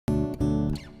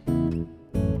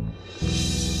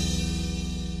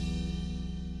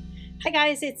Hi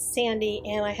guys, it's Sandy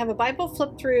and I have a Bible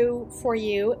flip through for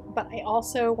you, but I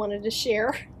also wanted to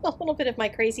share a little bit of my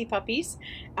crazy puppies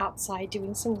outside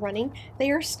doing some running. They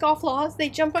are scofflaws. They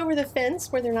jump over the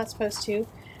fence where they're not supposed to,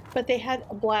 but they had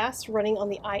a blast running on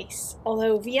the ice.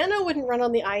 Although Vienna wouldn't run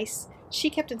on the ice, she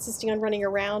kept insisting on running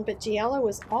around, but Giella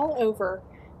was all over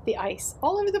the ice,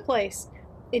 all over the place.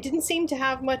 It didn't seem to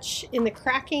have much in the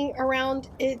cracking around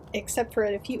it, except for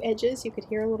at a few edges. You could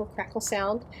hear a little crackle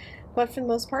sound. But for the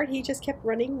most part, he just kept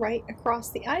running right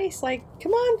across the ice like,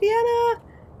 come on, Vienna,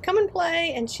 come and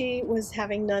play. And she was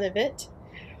having none of it.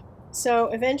 So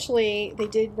eventually they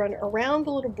did run around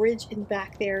the little bridge in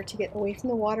back there to get away from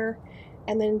the water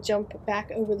and then jump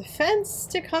back over the fence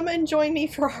to come and join me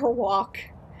for our walk.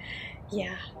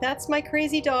 Yeah, that's my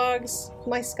crazy dogs,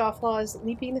 my scofflaws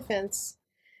leaping the fence.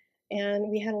 And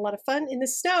we had a lot of fun in the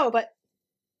snow, but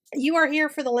you are here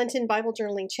for the Lenten Bible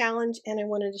Journaling Challenge, and I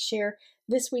wanted to share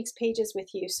this week's pages with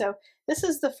you. So this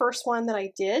is the first one that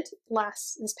I did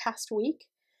this past week,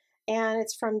 and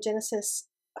it's from Genesis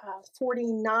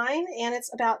 49, and it's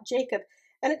about Jacob.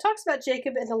 And it talks about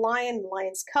Jacob and the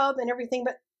lion's cub and everything,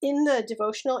 but in the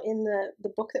devotional, in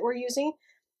the book that we're using,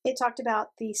 it talked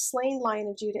about the slain lion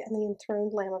of Judah and the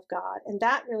enthroned Lamb of God. And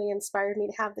that really inspired me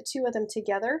to have the two of them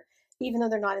together, even though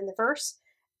they're not in the verse.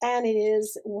 And it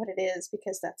is what it is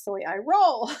because that's the way I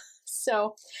roll.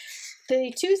 So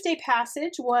the Tuesday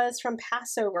passage was from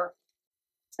Passover.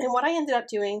 And what I ended up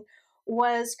doing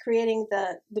was creating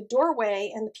the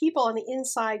doorway and the people on the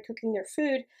inside cooking their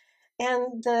food.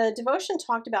 And the devotion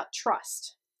talked about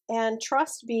trust, and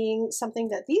trust being something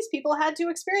that these people had to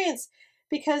experience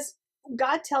because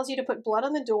God tells you to put blood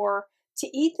on the door, to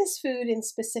eat this food in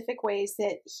specific ways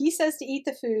that he says to eat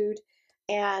the food,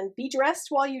 and be dressed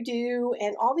while you do,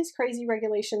 and all these crazy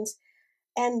regulations.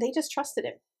 And they just trusted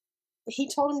him. He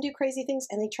told them to do crazy things,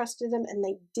 and they trusted him, and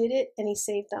they did it, and he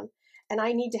saved them. And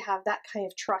I need to have that kind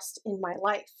of trust in my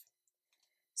life.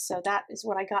 So that is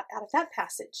what I got out of that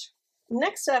passage.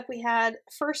 Next up, we had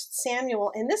 1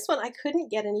 Samuel, and this one I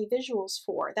couldn't get any visuals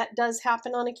for. That does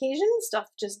happen on occasion. Stuff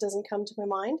just doesn't come to my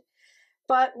mind.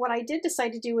 But what I did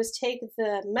decide to do was take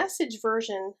the message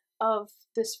version of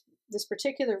this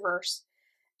particular verse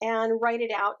and write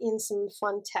it out in some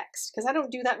fun text, because I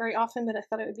don't do that very often, but I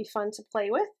thought it would be fun to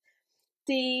play with.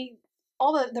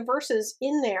 All the verses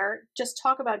in there just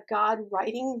talk about God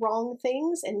righting wrong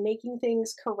things and making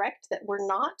things correct that were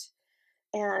not,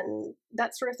 and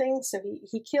that sort of thing. So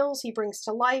he kills, he brings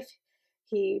to life,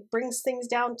 he brings things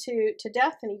down to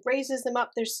death, and he raises them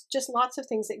up. There's just lots of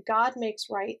things that God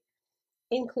makes right,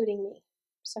 including me.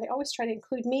 So I always try to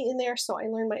include me in there so I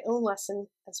learn my own lesson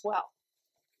as well.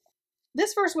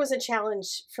 This verse was a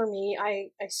challenge for me.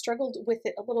 I struggled with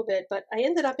it a little bit, but I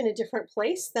ended up in a different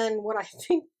place than what I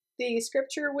think the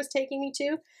scripture was taking me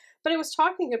to. But it was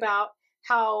talking about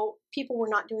how people were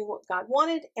not doing what God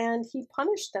wanted, and he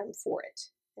punished them for it.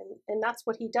 And that's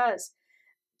what he does.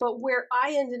 But where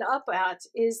I ended up at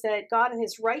is that God in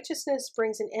his righteousness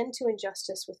brings an end to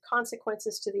injustice with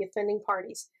consequences to the offending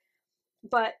parties.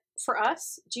 But for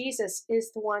us, Jesus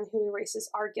is the one who erases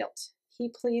our guilt. He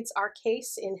pleads our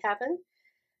case in heaven,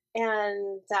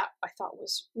 and that I thought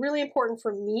was really important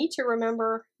for me to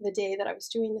remember the day that I was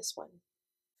doing this one.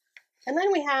 And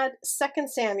then we had 2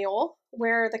 Samuel,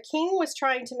 where the king was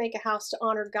trying to make a house to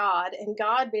honor God, and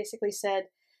God basically said,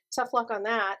 tough luck on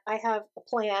that. I have a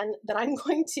plan that I'm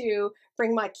going to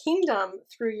bring my kingdom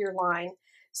through your line.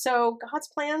 So God's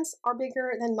plans are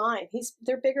bigger than mine.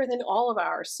 They're bigger than all of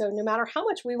ours. So no matter how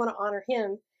much we want to honor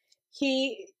him,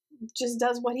 he just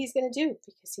does what he's going to do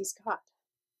because he's God.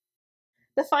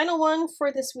 The final one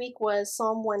for this week was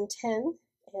Psalm 110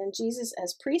 and Jesus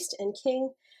as priest and king.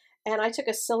 And I took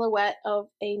a silhouette of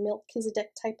a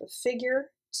Melchizedek type of figure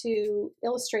to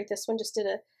illustrate this one. Just did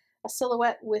a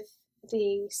silhouette with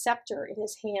the scepter in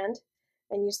his hand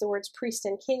and used the words priest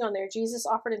and king on there. Jesus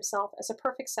offered himself as a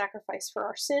perfect sacrifice for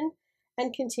our sin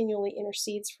and continually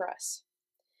intercedes for us.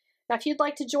 Now, if you'd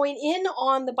like to join in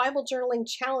on the Bible Journaling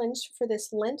Challenge for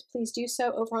this Lent, please do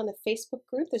so over on the Facebook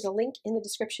group. There's a link in the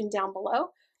description down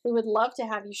below. We would love to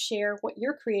have you share what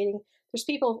you're creating. There's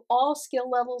people of all skill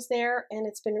levels there, and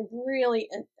it's been really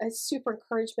a super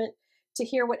encouragement to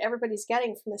hear what everybody's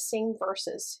getting from the same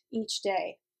verses each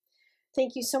day.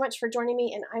 Thank you so much for joining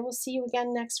me, and I will see you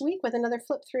again next week with another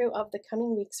flip through of the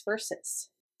coming week's verses.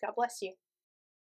 God bless you.